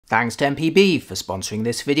Thanks to MPB for sponsoring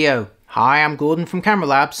this video. Hi, I'm Gordon from Camera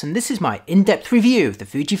Labs, and this is my in-depth review of the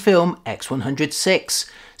Fujifilm X100 VI,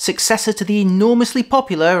 successor to the enormously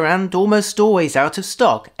popular and almost always out of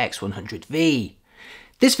stock X100 V.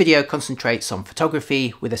 This video concentrates on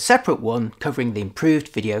photography, with a separate one covering the improved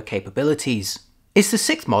video capabilities. It's the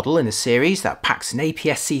sixth model in a series that packs an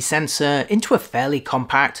APS-C sensor into a fairly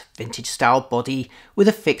compact, vintage-style body with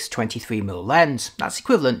a fixed 23mm lens that's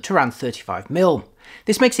equivalent to around 35mm.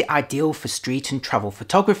 This makes it ideal for street and travel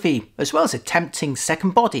photography, as well as a tempting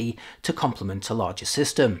second body to complement a larger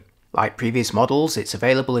system. Like previous models, it's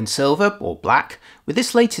available in silver or black, with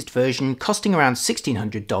this latest version costing around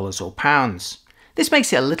 $1,600 or pounds. This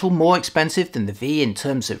makes it a little more expensive than the V in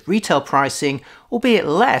terms of retail pricing, albeit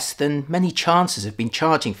less than many chances have been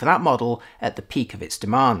charging for that model at the peak of its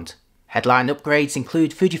demand. Headline upgrades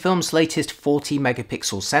include Fujifilm's latest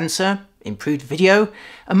 40-megapixel sensor, improved video,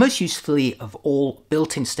 and most usefully of all,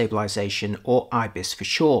 built-in stabilization, or IBIS for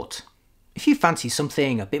short. If you fancy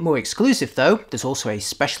something a bit more exclusive though, there's also a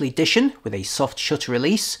special edition with a soft shutter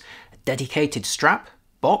release, a dedicated strap,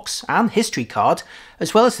 box and history card,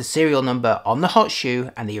 as well as the serial number on the hot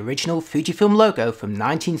shoe and the original Fujifilm logo from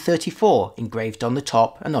 1934 engraved on the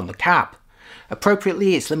top and on the cap.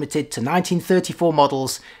 Appropriately, it's limited to 1934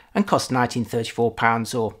 models and costs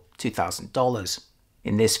 £1934 or $2,000.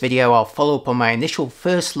 In this video, I'll follow up on my initial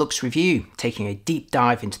first looks review, taking a deep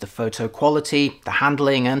dive into the photo quality, the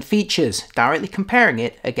handling and features, directly comparing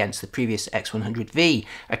it against the previous X100 V,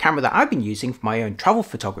 a camera that I've been using for my own travel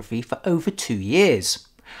photography for over 2 years.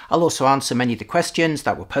 I'll also answer many of the questions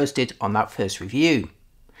that were posted on that first review.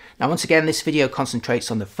 Now once again, this video concentrates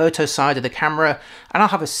on the photo side of the camera, and I'll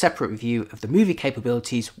have a separate review of the movie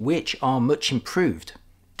capabilities, which are much improved.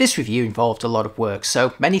 This review involved a lot of work,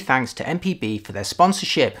 so many thanks to MPB for their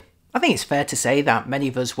sponsorship. I think it's fair to say that many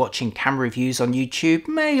of us watching camera reviews on YouTube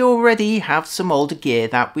may already have some older gear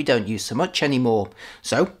that we don't use so much anymore,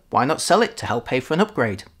 so why not sell it to help pay for an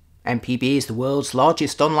upgrade? MPB is the world's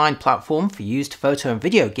largest online platform for used photo and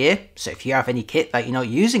video gear, so if you have any kit that you're not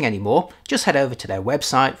using anymore, just head over to their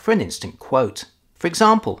website for an instant quote. For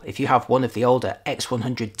example, if you have one of the older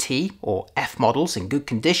X100T or F models in good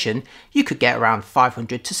condition, you could get around £500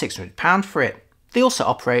 to £600 for it. They also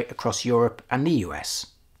operate across Europe and the US.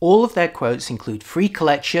 All of their quotes include free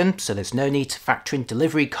collection, so there's no need to factor in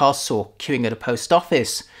delivery costs or queuing at a post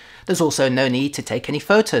office. There's also no need to take any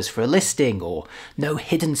photos for a listing, or no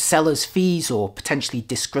hidden seller's fees or potentially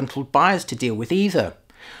disgruntled buyers to deal with either.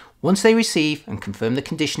 Once they receive and confirm the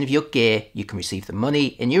condition of your gear, you can receive the money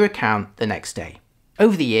in your account the next day.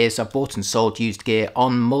 Over the years, I've bought and sold used gear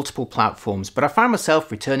on multiple platforms, but I find myself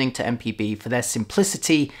returning to MPB for their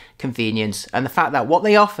simplicity, convenience, and the fact that what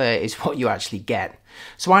they offer is what you actually get.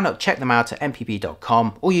 So why not check them out at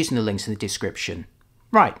mpb.com or using the links in the description.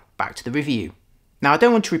 Right, back to the review. Now I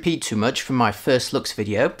don't want to repeat too much from my first looks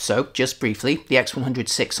video, so just briefly, the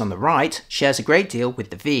X100 VI on the right shares a great deal with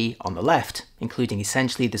the V on the left, including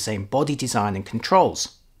essentially the same body design and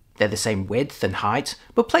controls. They're the same width and height,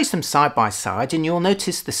 but place them side by side and you'll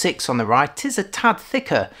notice the 6 on the right is a tad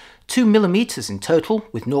thicker, 2mm in total,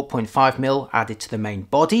 with 0.5mm added to the main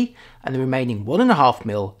body and the remaining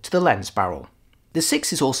 1.5mm to the lens barrel. The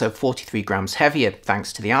 6 is also 43 grams heavier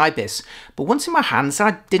thanks to the IBIS, but once in my hands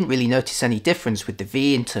I didn't really notice any difference with the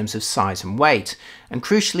V in terms of size and weight, and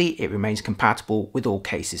crucially it remains compatible with all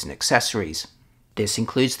cases and accessories. This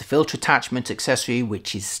includes the filter attachment accessory,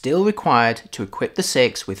 which is still required to equip the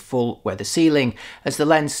 6 with full weather sealing, as the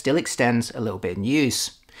lens still extends a little bit in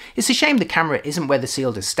use. It's a shame the camera isn't weather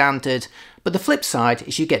sealed as standard, but the flip side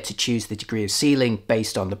is you get to choose the degree of sealing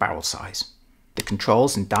based on the barrel size. The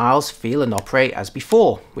controls and dials feel and operate as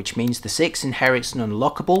before, which means the 6 inherits an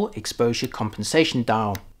unlockable exposure compensation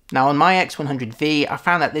dial. Now on my X100 V, I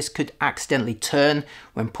found that this could accidentally turn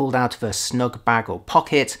when pulled out of a snug bag or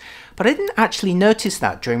pocket, but I didn't actually notice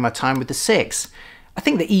that during my time with the 6. I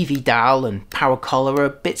think the EV dial and power collar are a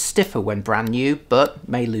bit stiffer when brand new, but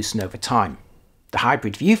may loosen over time. The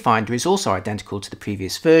hybrid viewfinder is also identical to the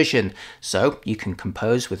previous version, so you can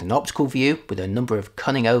compose with an optical view with a number of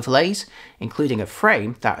cunning overlays, including a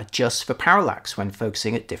frame that adjusts for parallax when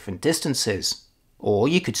focusing at different distances. Or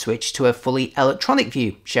you could switch to a fully electronic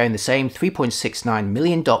view, showing the same 3.69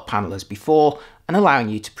 million dot panel as before, and allowing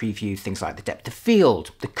you to preview things like the depth of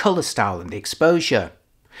field, the colour style and the exposure.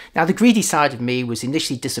 Now the greedy side of me was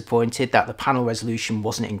initially disappointed that the panel resolution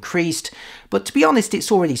wasn't increased, but to be honest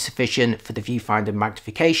it's already sufficient for the viewfinder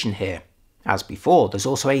magnification here. As before, there's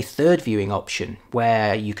also a third viewing option,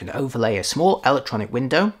 where you can overlay a small electronic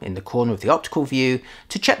window in the corner of the optical view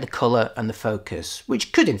to check the colour and the focus,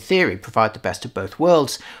 which could in theory provide the best of both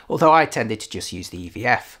worlds, although I tended to just use the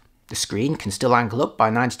EVF. The screen can still angle up by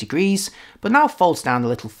 90 degrees, but now folds down a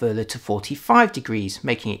little further to 45 degrees,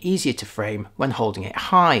 making it easier to frame when holding it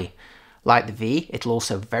high. Like the V, it'll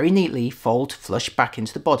also very neatly fold flush back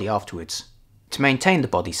into the body afterwards. To maintain the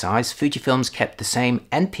body size, Fujifilm's kept the same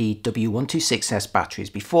NP-W126S battery as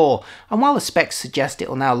before, and while the specs suggest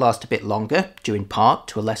it'll now last a bit longer, due in part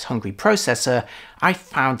to a less hungry processor, I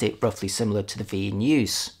found it roughly similar to the V in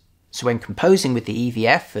use. So when composing with the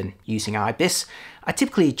EVF and using IBIS, I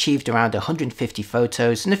typically achieved around 150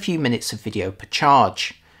 photos and a few minutes of video per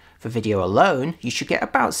charge. For video alone, you should get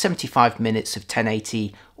about 75 minutes of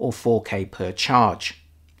 1080 or 4K per charge.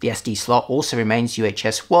 The SD slot also remains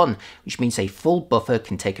UHS 1, which means a full buffer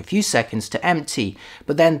can take a few seconds to empty,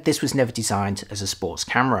 but then this was never designed as a sports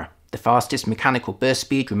camera. The fastest mechanical burst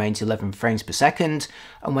speed remains 11 frames per second,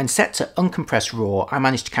 and when set to uncompressed RAW, I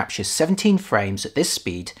managed to capture 17 frames at this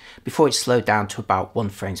speed before it slowed down to about 1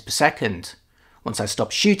 frame per second. Once I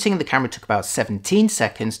stopped shooting, the camera took about 17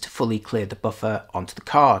 seconds to fully clear the buffer onto the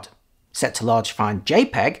card. Set to large fine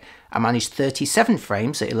JPEG, I managed 37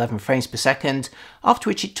 frames at 11 frames per second, after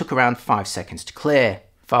which it took around 5 seconds to clear.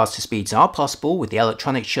 Faster speeds are possible with the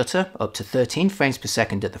electronic shutter, up to 13 frames per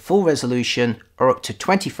second at the full resolution, or up to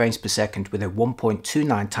 20 frames per second with a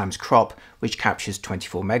 1.29 times crop, which captures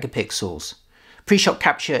 24 megapixels. Pre-shot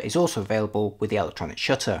capture is also available with the electronic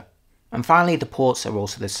shutter. And finally, the ports are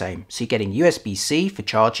also the same, so you're getting USB-C for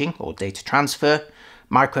charging or data transfer,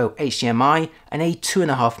 micro HDMI, and a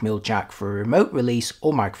 2.5mm jack for a remote release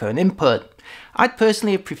or microphone input. I'd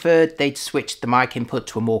personally have preferred they'd switched the mic input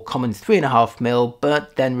to a more common 3.5mm,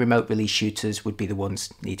 but then remote release shooters would be the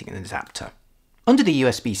ones needing an adapter. Under the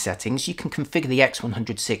USB settings, you can configure the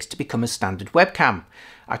X100 VI to become a standard webcam.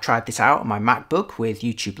 I tried this out on my MacBook with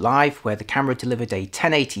YouTube Live, where the camera delivered a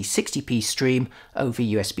 1080 60p stream over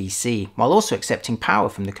USB-C, while also accepting power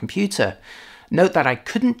from the computer. Note that I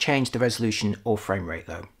couldn't change the resolution or frame rate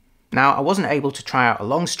though. Now, I wasn't able to try out a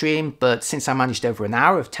long stream, but since I managed over an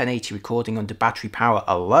hour of 1080 recording under battery power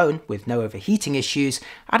alone with no overheating issues,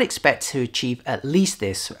 I'd expect to achieve at least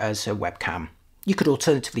this as a webcam. You could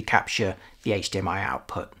alternatively capture the HDMI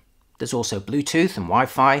output. There's also Bluetooth and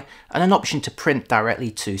Wi-Fi, and an option to print directly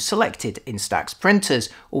to selected instax printers,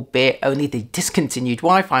 albeit only the discontinued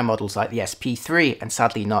Wi-Fi models like the SP3, and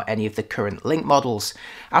sadly not any of the current Link models.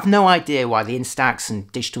 I've no idea why the instax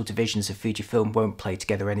and digital divisions of Fujifilm won't play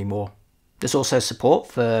together anymore. There's also support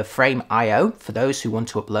for Frame I/O for those who want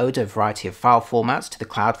to upload a variety of file formats to the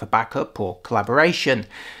cloud for backup or collaboration.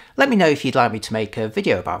 Let me know if you'd like me to make a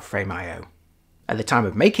video about Frame I/O. At the time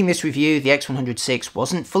of making this review, the X100 VI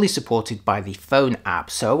wasn't fully supported by the phone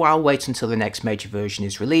app, so I'll wait until the next major version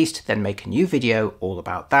is released, then make a new video all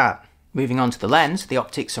about that. Moving on to the lens, the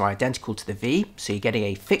optics are identical to the V, so you're getting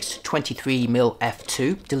a fixed 23mm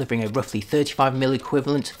f2, delivering a roughly 35mm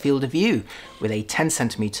equivalent field of view, with a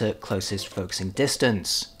 10cm closest focusing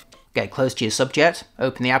distance. Get close to your subject,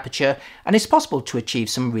 open the aperture, and it's possible to achieve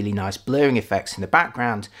some really nice blurring effects in the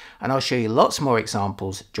background, and I'll show you lots more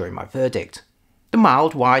examples during my verdict. The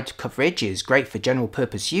mild wide coverage is great for general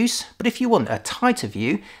purpose use, but if you want a tighter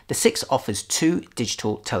view, the 6 offers 2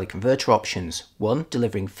 digital teleconverter options, one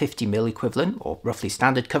delivering 50mm equivalent or roughly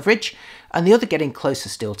standard coverage, and the other getting closer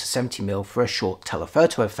still to 70mm for a short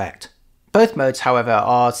telephoto effect. Both modes, however,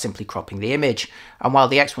 are simply cropping the image, and while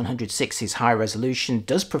the X100 VI's high resolution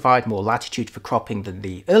does provide more latitude for cropping than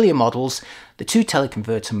the earlier models, the 2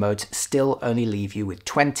 teleconverter modes still only leave you with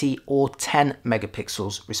 20 or 10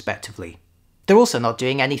 megapixels respectively. They're also not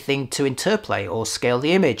doing anything to interplay or scale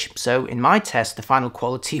the image, so in my test the final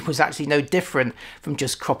quality was actually no different from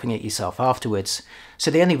just cropping it yourself afterwards.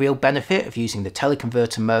 So the only real benefit of using the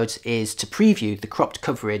teleconverter modes is to preview the cropped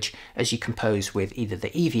coverage as you compose with either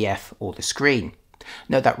the EVF or the screen.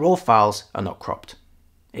 Note that RAW files are not cropped.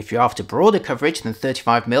 If you're after broader coverage than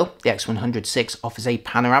 35mm, the X100 VI offers a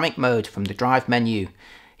panoramic mode from the drive menu.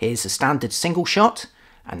 Here's a standard single shot,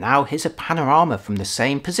 and now here's a panorama from the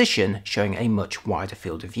same position showing a much wider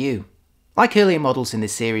field of view. Like earlier models in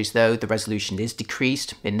this series though, the resolution is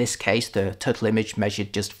decreased. In this case, the total image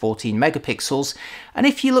measured just 14 megapixels, and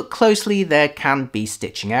if you look closely there can be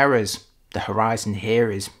stitching errors. The horizon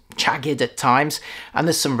here is jagged at times, and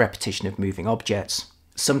there's some repetition of moving objects.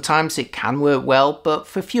 Sometimes it can work well, but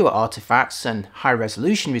for fewer artifacts and high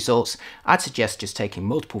resolution results, I'd suggest just taking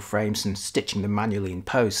multiple frames and stitching them manually in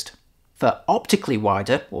post. For optically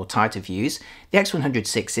wider or tighter views, the X100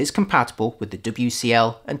 VI is compatible with the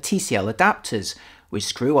WCL and TCL adapters, which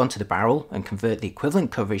screw onto the barrel and convert the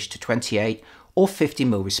equivalent coverage to 28 or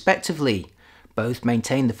 50mm respectively. Both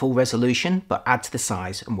maintain the full resolution but add to the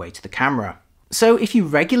size and weight of the camera. So if you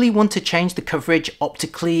regularly want to change the coverage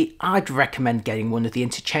optically, I'd recommend getting one of the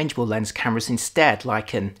interchangeable lens cameras instead,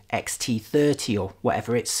 like an XT30 or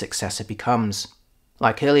whatever its successor becomes.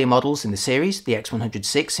 Like earlier models in the series, the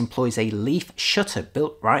X100 VI employs a leaf shutter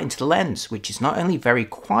built right into the lens, which is not only very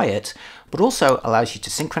quiet, but also allows you to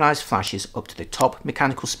synchronize flashes up to the top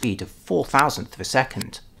mechanical speed of 4,000th of a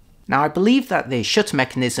second. Now I believe that the shutter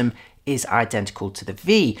mechanism is identical to the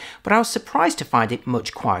V, but I was surprised to find it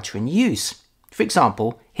much quieter in use. For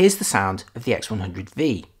example, here's the sound of the X100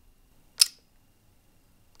 V.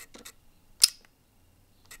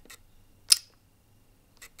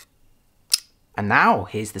 And now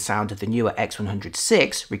here's the sound of the newer X100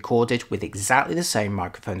 VI recorded with exactly the same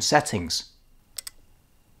microphone settings.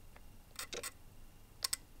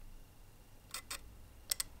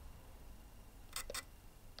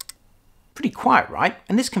 Pretty quiet, right?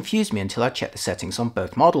 And this confused me until I checked the settings on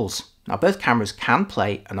both models. Now both cameras can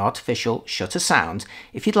play an artificial shutter sound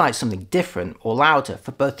if you'd like something different or louder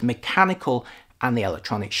for both the mechanical and the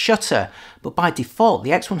electronic shutter, but by default the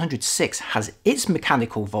X100 VI has its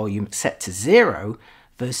mechanical volume set to 0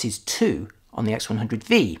 versus 2 on the X100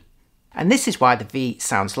 V. And this is why the V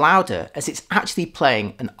sounds louder, as it's actually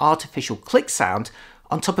playing an artificial click sound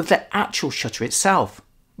on top of the actual shutter itself.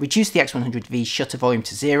 Reduce the X100 V shutter volume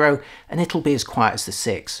to 0 and it'll be as quiet as the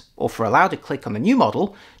 6, or for a louder click on the new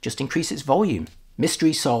model, just increase its volume.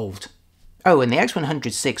 Mystery solved. Oh, and the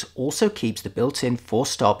X100 VI also keeps the built-in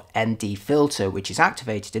 4-stop ND filter, which is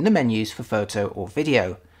activated in the menus for photo or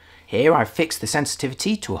video. Here I've fixed the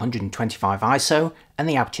sensitivity to 125 ISO and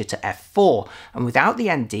the aperture to f4, and without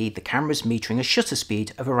the ND the camera's metering a shutter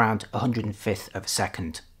speed of around 1/105th of a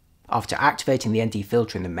second. After activating the ND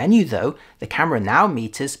filter in the menu though, the camera now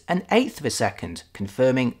meters 1/8th of a second,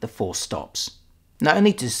 confirming the 4 stops. Not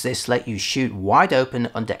only does this let you shoot wide open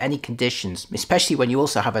under any conditions, especially when you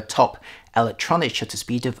also have a top electronic shutter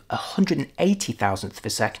speed of 180,000th of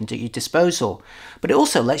a second at your disposal, but it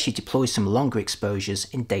also lets you deploy some longer exposures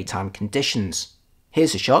in daytime conditions.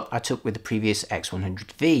 Here's a shot I took with the previous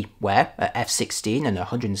X100 V, where at f16 and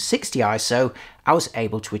 160 ISO, I was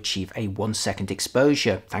able to achieve a 1-second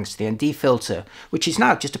exposure thanks to the ND filter, which is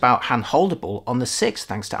now just about hand-holdable on the 6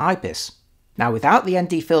 thanks to IBIS. Now without the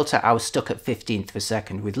ND filter I was stuck at 15th of a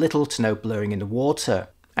second with little to no blurring in the water,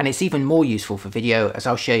 and it's even more useful for video as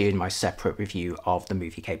I'll show you in my separate review of the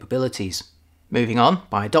movie capabilities. Moving on,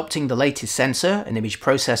 by adopting the latest sensor and image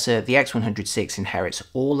processor, the X100 VI inherits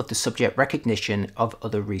all of the subject recognition of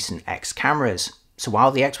other recent X cameras. So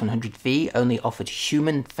while the X100 V only offered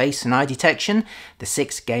human face and eye detection, the VI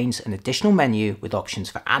gains an additional menu with options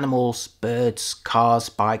for animals, birds, cars,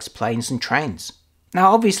 bikes, planes and trains.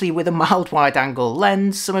 Now obviously with a mild wide-angle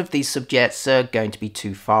lens, some of these subjects are going to be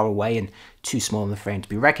too far away and too small in the frame to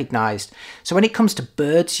be recognised. So when it comes to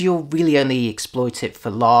birds, you'll really only exploit it for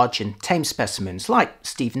large and tame specimens like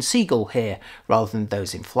Steven Seagal here, rather than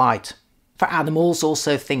those in flight. For animals,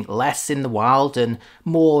 also think less in the wild and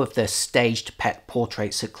more of the staged pet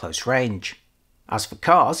portraits at close range. As for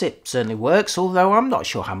cars, it certainly works, although I'm not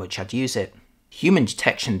sure how much I'd use it. Human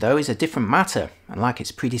detection though is a different matter, and like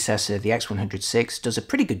its predecessor the X100 VI does a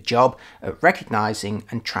pretty good job at recognising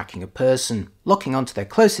and tracking a person, locking onto their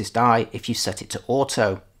closest eye if you set it to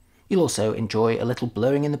auto. You'll also enjoy a little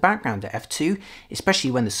blurring in the background at f2,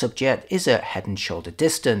 especially when the subject is at head and shoulder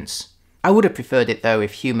distance. I would have preferred it though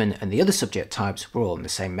if human and the other subject types were all in the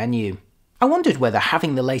same menu. I wondered whether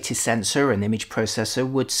having the latest sensor and image processor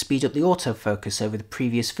would speed up the autofocus over the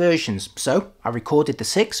previous versions, so I recorded the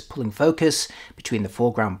 6 pulling focus between the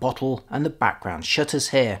foreground bottle and the background shutters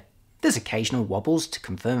here. There's occasional wobbles to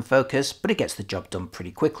confirm focus, but it gets the job done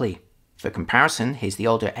pretty quickly. For comparison, here's the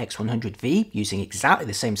older X100 V using exactly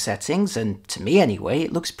the same settings, and to me anyway,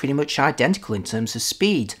 it looks pretty much identical in terms of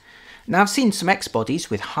speed. Now I've seen some X bodies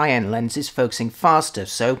with high-end lenses focusing faster,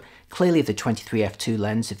 so clearly the 23 f2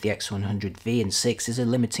 lens of the X100 V and 6 is a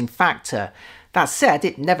limiting factor. That said,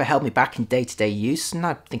 it never held me back in day-to-day use, and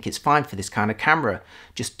I think it's fine for this kind of camera.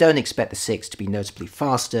 Just don't expect the 6 to be notably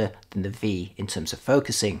faster than the V in terms of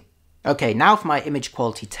focusing. Okay, now for my image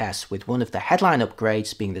quality test, with one of the headline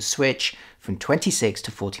upgrades being the switch from 26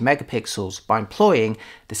 to 40 megapixels by employing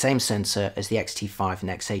the same sensor as the X-T5 and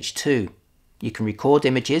X-H2. You can record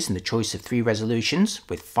images in the choice of 3 resolutions,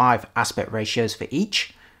 with 5 aspect ratios for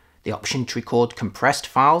each, the option to record compressed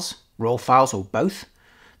files, raw files or both,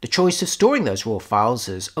 the choice of storing those raw files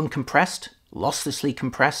as uncompressed, losslessly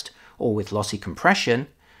compressed, or with lossy compression,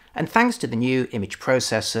 and thanks to the new image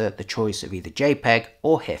processor, the choice of either JPEG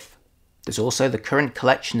or HIF. There's also the current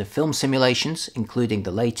collection of film simulations, including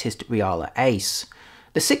the latest Reala Ace.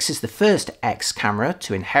 The 6 is the first X camera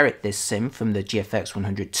to inherit this sim from the GFX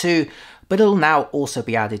 100 II, but it'll now also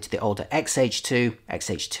be added to the older XH2,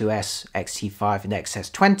 XH2S, XT5 and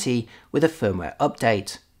XS20 with a firmware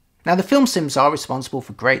update. Now the film sims are responsible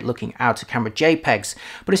for great looking outer camera JPEGs,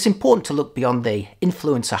 but it's important to look beyond the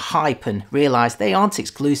influencer hype and realise they aren't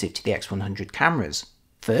exclusive to the X100 cameras.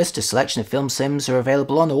 First, a selection of film sims are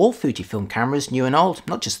available on all Fujifilm cameras, new and old,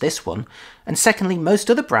 not just this one. And secondly,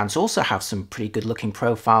 most other brands also have some pretty good looking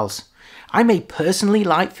profiles. I may personally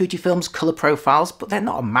like Fujifilm's colour profiles, but they're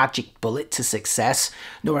not a magic bullet to success,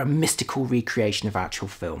 nor a mystical recreation of actual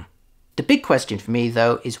film. The big question for me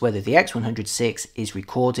though is whether the X100 VI is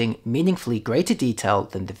recording meaningfully greater detail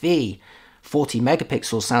than the V. 40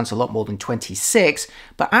 megapixels sounds a lot more than 26,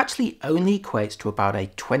 but actually only equates to about a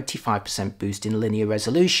 25% boost in linear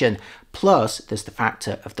resolution, plus there's the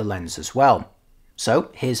factor of the lens as well.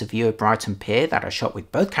 So here's a view of Brighton Pier that I shot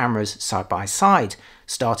with both cameras side by side,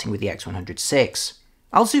 starting with the X100 VI.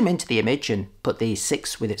 I'll zoom into the image and put the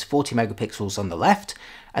 6 with its 40 megapixels on the left,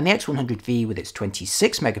 and the X100 V with its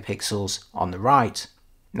 26 megapixels on the right.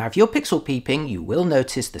 Now if you're pixel peeping, you will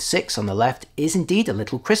notice the 6 on the left is indeed a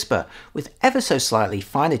little crisper, with ever so slightly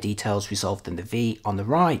finer details resolved than the V on the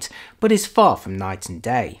right, but is far from night and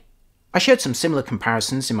day. I showed some similar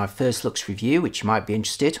comparisons in my first looks review, which you might be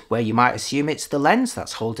interested, where you might assume it's the lens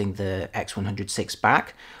that's holding the X100 VI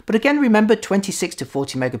back, but again remember 26 to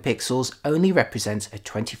 40 megapixels only represents a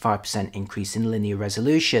 25% increase in linear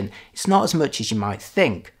resolution. It's not as much as you might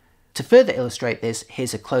think. To further illustrate this,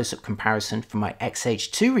 here's a close-up comparison from my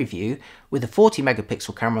XH2 review with the 40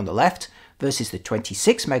 megapixel camera on the left versus the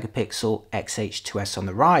 26 megapixel XH2S on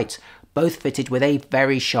the right, both fitted with a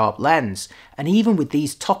very sharp lens, and even with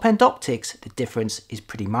these top-end optics, the difference is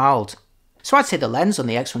pretty mild. So I'd say the lens on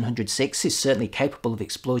the X100 VI is certainly capable of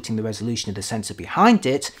exploiting the resolution of the sensor behind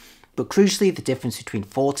it, but crucially the difference between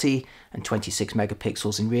 40 and 26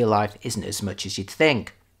 megapixels in real life isn't as much as you'd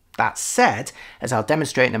think. That said, as I'll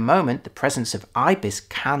demonstrate in a moment, the presence of IBIS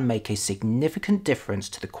can make a significant difference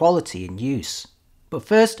to the quality in use. But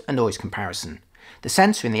first, a noise comparison. The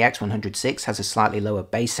sensor in the X100 VI has a slightly lower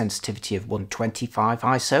base sensitivity of 125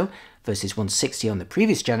 ISO versus 160 on the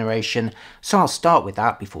previous generation, so I'll start with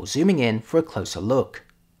that before zooming in for a closer look.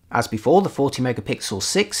 As before, the 40 megapixel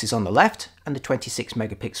 6 is on the left and the 26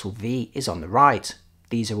 megapixel V is on the right.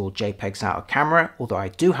 These are all JPEGs out of camera, although I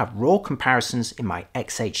do have raw comparisons in my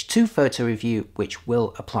XH2 photo review, which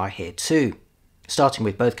will apply here too. Starting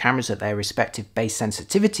with both cameras at their respective base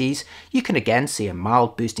sensitivities, you can again see a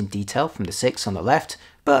mild boost in detail from the 6 on the left,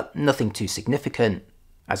 but nothing too significant.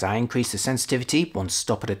 As I increase the sensitivity one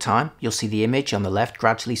stop at a time, you'll see the image on the left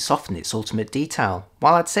gradually soften its ultimate detail,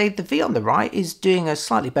 while I'd say the V on the right is doing a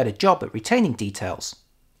slightly better job at retaining details.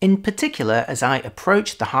 In particular, as I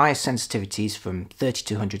approach the highest sensitivities from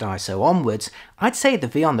 3200 ISO onwards, I'd say the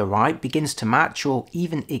V on the right begins to match or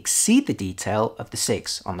even exceed the detail of the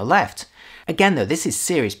 6 on the left. Again though, this is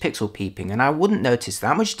serious pixel peeping and I wouldn't notice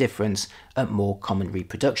that much difference at more common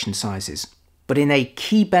reproduction sizes. But in a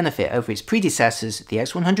key benefit over its predecessors, the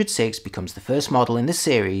X100 VI becomes the first model in the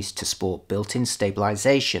series to sport built-in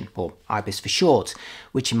stabilization, or IBIS for short,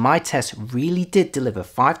 which in my test really did deliver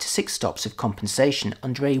 5 to 6 stops of compensation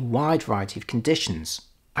under a wide variety of conditions.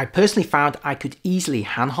 I personally found I could easily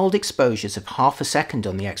handhold exposures of half a second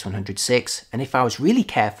on the X100 VI, and if I was really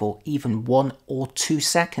careful, even 1 or 2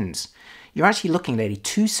 seconds. You're actually looking at a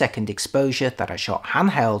 2-second exposure that I shot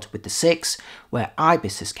handheld with the 6, where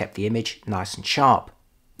IBIS has kept the image nice and sharp.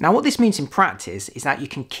 Now what this means in practice is that you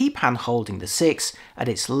can keep hand-holding the 6 at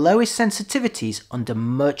its lowest sensitivities under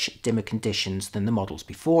much dimmer conditions than the models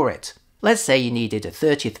before it. Let's say you needed a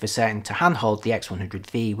 30th of a second to handhold the X100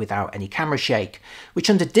 V without any camera shake, which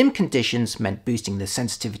under dim conditions meant boosting the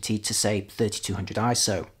sensitivity to say 3200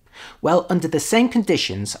 ISO. Well, under the same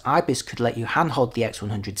conditions, IBIS could let you handhold the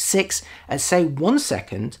X100 VI at say 1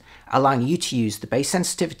 second, allowing you to use the base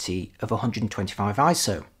sensitivity of 125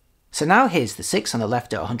 ISO. So now here's the 6 on the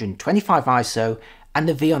left at 125 ISO and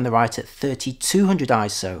the V on the right at 3200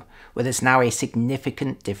 ISO, where there's now a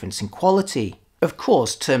significant difference in quality. Of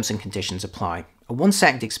course, terms and conditions apply. A 1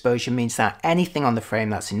 second exposure means that anything on the frame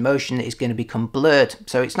that's in motion is going to become blurred,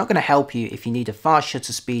 so it's not going to help you if you need a fast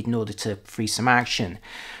shutter speed in order to freeze some action.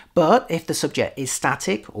 But if the subject is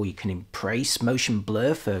static, or you can embrace motion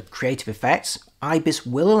blur for creative effects, IBIS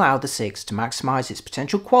will allow the 6 to maximise its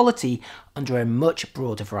potential quality under a much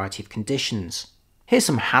broader variety of conditions. Here's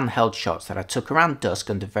some handheld shots that I took around dusk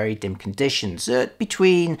under very dim conditions at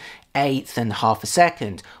between 1/8 and half a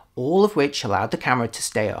second, all of which allowed the camera to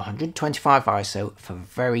stay at 125 ISO for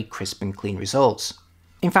very crisp and clean results.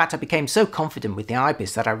 In fact, I became so confident with the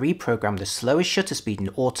IBIS that I reprogrammed the slowest shutter speed in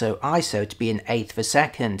auto ISO to be 1/8 of a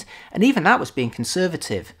second, and even that was being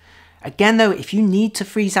conservative. Again though, if you need to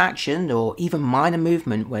freeze action or even minor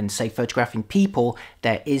movement when, say, photographing people,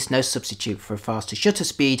 there is no substitute for a faster shutter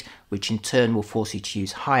speed, which in turn will force you to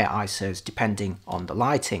use higher ISOs depending on the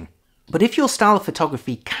lighting. But if your style of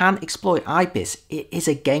photography can exploit IBIS, it is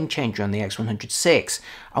a game changer on the X100 VI,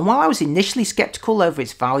 and while I was initially skeptical over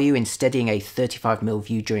its value in steadying a 35mm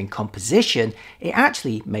view during composition, it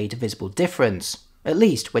actually made a visible difference, at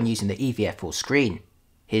least when using the EVF full screen.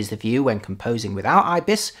 Here's the view when composing without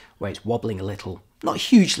IBIS, where it's wobbling a little. Not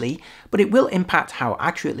hugely, but it will impact how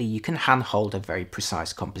accurately you can handhold a very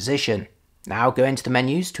precise composition. Now go into the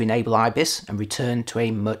menus to enable IBIS and return to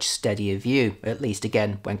a much steadier view, at least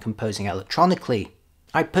again when composing electronically.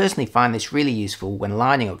 I personally find this really useful when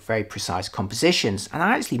lining up very precise compositions, and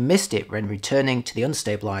I actually missed it when returning to the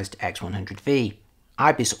unstabilised X100 V.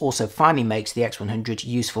 IBIS also finally makes the X100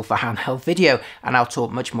 useful for handheld video, and I'll talk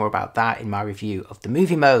much more about that in my review of the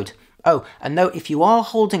movie mode. Oh, and note, if you are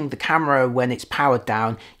holding the camera when it's powered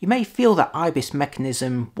down, you may feel that IBIS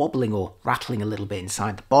mechanism wobbling or rattling a little bit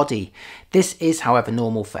inside the body. This is, however,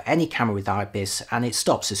 normal for any camera with IBIS, and it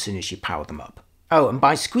stops as soon as you power them up. Oh, and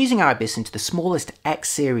by squeezing IBIS into the smallest X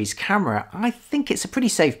series camera, I think it's a pretty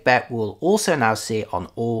safe bet we'll also now see it on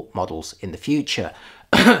all models in the future.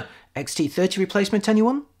 XT30 replacement,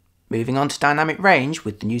 anyone? Moving on to dynamic range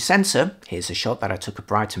with the new sensor, here's a shot that I took at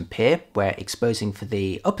Brighton Pier, where exposing for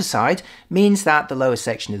the upper side means that the lower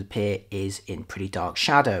section of the pier is in pretty dark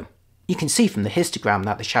shadow. You can see from the histogram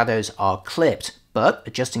that the shadows are clipped, but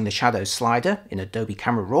adjusting the shadow slider in Adobe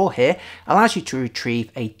Camera Raw here allows you to retrieve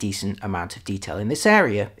a decent amount of detail in this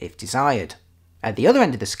area if desired. At the other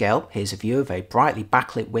end of the scale, here's a view of a brightly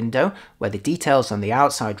backlit window where the details on the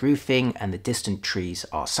outside roofing and the distant trees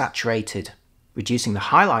are saturated. Reducing the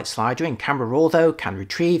highlight slider in Camera Raw though can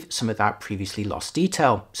retrieve some of that previously lost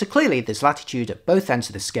detail, so clearly there's latitude at both ends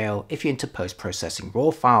of the scale if you're into post-processing RAW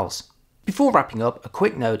files. Before wrapping up, a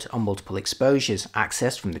quick note on multiple exposures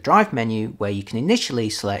accessed from the Drive menu, where you can initially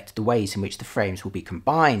select the ways in which the frames will be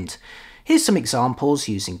combined. Here's some examples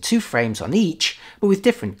using 2 frames on each, but with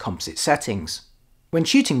different composite settings. When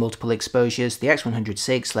shooting multiple exposures, the X100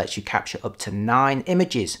 VI lets you capture up to 9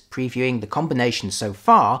 images, previewing the combination so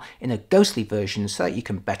far in a ghostly version so that you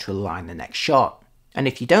can better align the next shot. And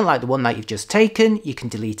if you don't like the one that you've just taken, you can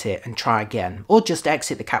delete it and try again, or just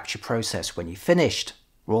exit the capture process when you've finished.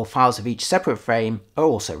 RAW files of each separate frame are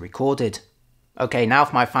also recorded. Okay, now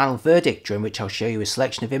for my final verdict, during which I'll show you a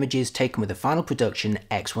selection of images taken with the final production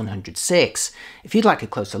X100 VI. If you'd like a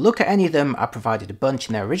closer look at any of them, I provided a bunch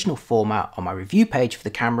in their original format on my review page for the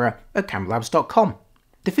camera at cameralabs.com.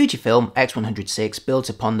 The Fujifilm X100 VI builds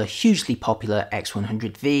upon the hugely popular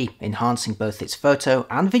X100 V, enhancing both its photo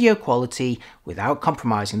and video quality without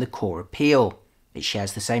compromising the core appeal. It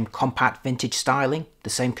shares the same compact vintage styling, the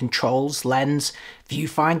same controls, lens,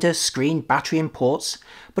 viewfinder, screen, battery and ports,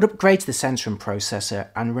 but upgrades the sensor and processor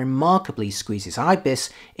and remarkably squeezes IBIS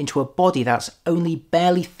into a body that's only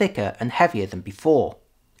barely thicker and heavier than before.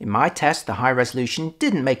 In my test, the high resolution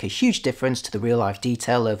didn't make a huge difference to the real-life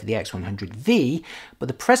detail over the X100 V, but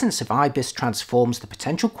the presence of IBIS transforms the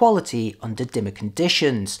potential quality under dimmer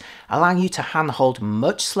conditions, allowing you to handhold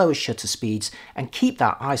much slower shutter speeds and keep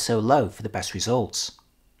that ISO low for the best results.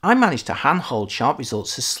 I managed to handhold sharp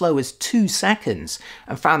results as slow as 2 seconds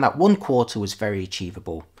and found that 1/4 was very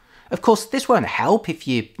achievable. Of course, this won't help if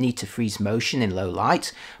you need to freeze motion in low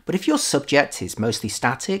light, but if your subject is mostly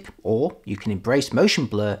static, or you can embrace motion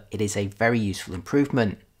blur, it is a very useful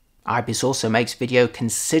improvement. IBIS also makes video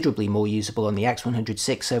considerably more usable on the X100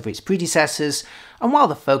 VI over its predecessors, and while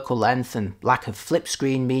the focal length and lack of flip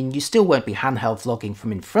screen mean you still won't be handheld vlogging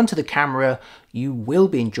from in front of the camera, you will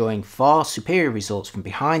be enjoying far superior results from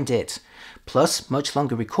behind it. Plus, much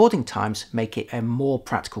longer recording times make it a more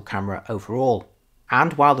practical camera overall.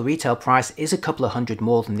 And while the retail price is a couple of hundred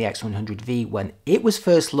more than the X100 V when it was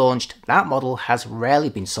first launched, that model has rarely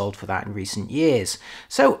been sold for that in recent years.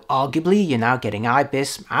 So arguably you're now getting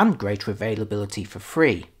IBIS and greater availability for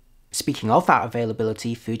free. Speaking of that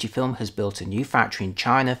availability, Fujifilm has built a new factory in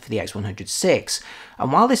China for the X100 VI,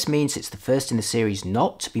 and while this means it's the first in the series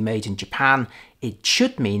not to be made in Japan, it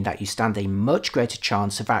should mean that you stand a much greater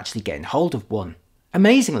chance of actually getting hold of one.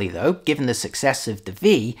 Amazingly though, given the success of the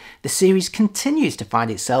V, the series continues to find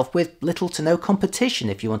itself with little to no competition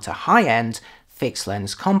if you want a high-end, fixed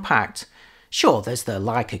lens compact. Sure, there's the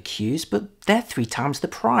Leica Qs, but they're 3 times the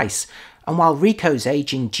price. And while Ricoh's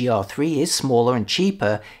aging GR3 is smaller and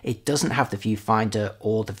cheaper, it doesn't have the viewfinder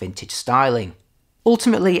or the vintage styling.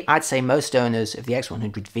 Ultimately, I'd say most owners of the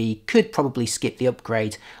X100V could probably skip the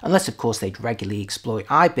upgrade, unless of course they'd regularly exploit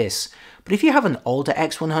IBIS. But if you have an older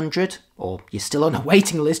X100, or you're still on a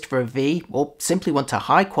waiting list for a V, or simply want a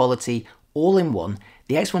high quality, all-in-one,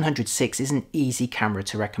 the X100 VI is an easy camera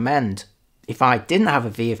to recommend. If I didn't have a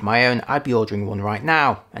V of my own, I'd be ordering one right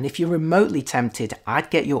now, and if you're remotely tempted, I'd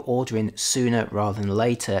get your order in sooner rather than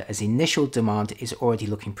later, as initial demand is already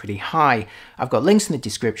looking pretty high. I've got links in the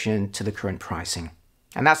description to the current pricing.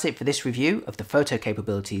 And that's it for this review of the photo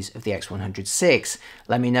capabilities of the X100 VI.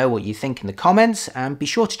 Let me know what you think in the comments, and be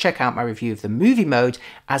sure to check out my review of the movie mode,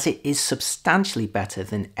 as it is substantially better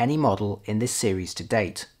than any model in this series to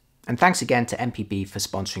date. And thanks again to MPB for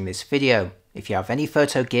sponsoring this video. If you have any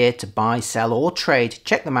photo gear to buy, sell or trade,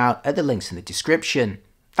 check them out at the links in the description.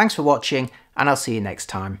 Thanks for watching, and I'll see you next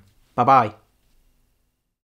time. Bye bye.